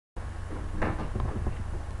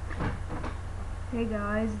Hey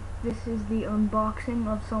guys, this is the unboxing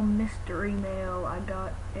of some mystery mail I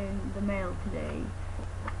got in the mail today.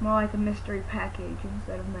 More like a mystery package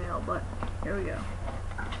instead of mail, but here we go.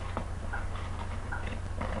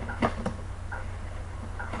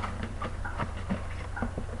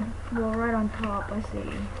 Well, right on top I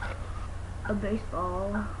see a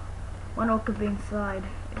baseball. Wonder what could be inside.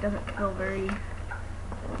 It doesn't feel very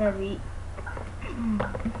heavy.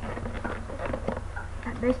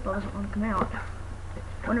 That baseball doesn't want to come out.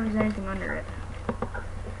 Wonder if there's anything under it.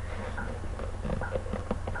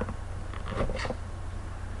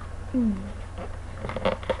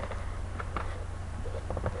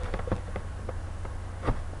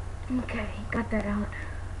 Okay, got that out.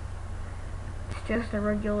 It's just a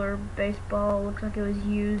regular baseball. Looks like it was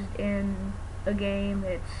used in a game.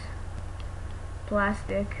 It's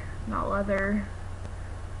plastic, not leather.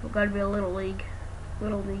 It's gotta be a little league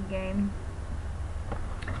game.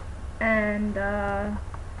 And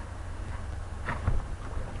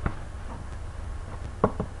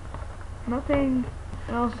nothing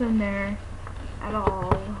else in there at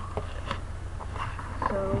all.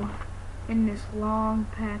 So in this long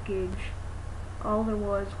package, all there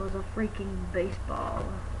was a freaking baseball.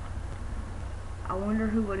 I wonder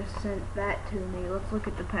who would have sent that to me. Let's look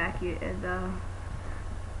at the packet and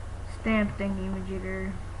stamp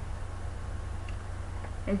thingy-majigger.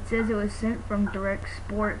 It says it was sent from Direct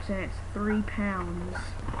Sports and it's 3 pounds.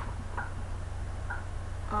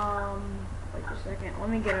 Wait a second. Let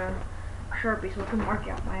me get a Sharpie so I can mark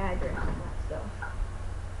out my address and that stuff.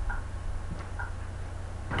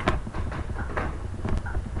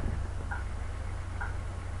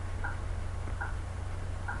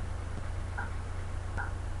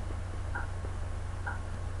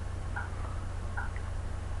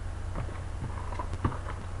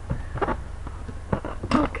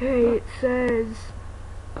 Okay, it says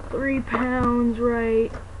 3 pounds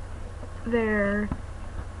right there,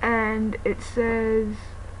 and it says,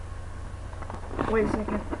 wait a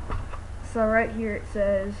second, so right here it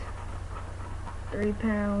says 3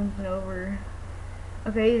 pounds and over.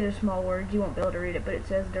 Okay, these are small words, you won't be able to read it, but it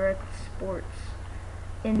says Direct Sports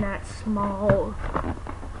in that small.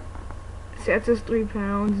 So it says 3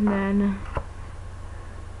 pounds, and then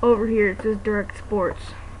over here it says Direct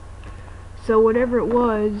Sports. So whatever it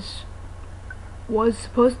was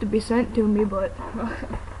supposed to be sent to me, but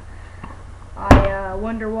I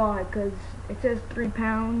wonder why, because it says 3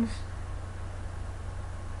 pounds,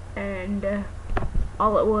 and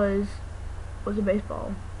all it was a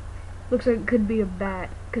baseball. Looks like it could be a bat,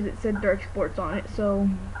 because it said Direct Sports on it, so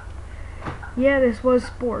yeah, this was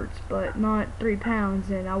sports, but not 3 pounds,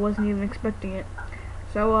 and I wasn't even expecting it.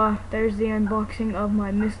 So there's the unboxing of my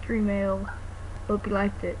mystery mail. Hope you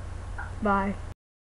liked it. Bye.